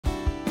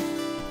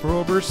For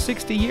over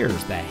 60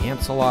 years, the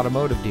Hansel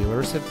Automotive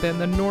Dealers have been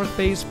the North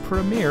Bay's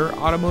premier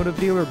automotive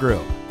dealer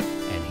group.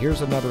 And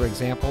here's another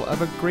example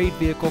of a great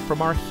vehicle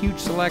from our huge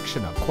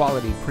selection of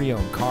quality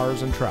pre-owned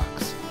cars and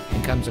trucks.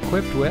 And comes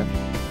equipped with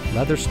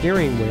leather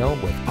steering wheel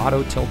with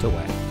auto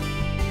tilt-away,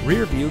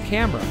 rear view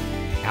camera,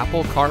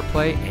 Apple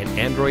CarPlay and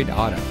Android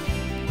Auto,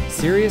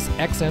 Sirius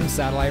XM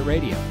satellite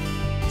radio,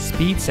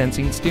 speed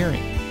sensing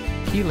steering,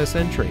 keyless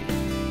entry,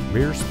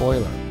 rear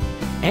spoiler,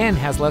 and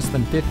has less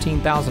than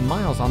 15,000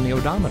 miles on the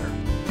odometer.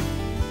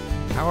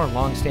 Our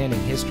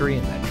long-standing history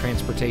in the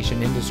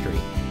transportation industry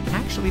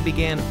actually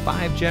began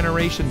 5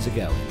 generations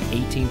ago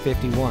in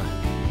 1851,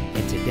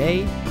 and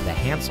today the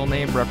Hansel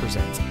name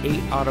represents 8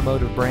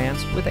 automotive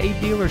brands with 8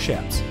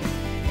 dealerships.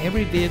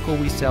 Every vehicle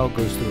we sell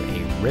goes through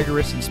a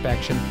rigorous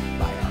inspection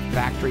by our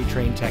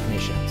factory-trained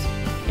technicians.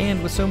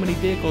 And with so many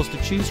vehicles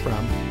to choose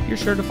from, you're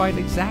sure to find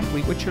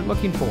exactly what you're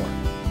looking for.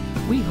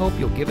 We hope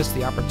you'll give us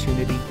the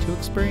opportunity to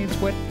experience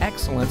what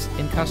excellence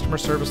in customer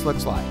service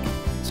looks like.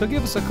 So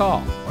give us a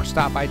call or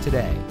stop by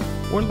today.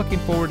 We're looking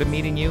forward to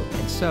meeting you,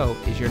 and so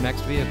is your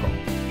next vehicle.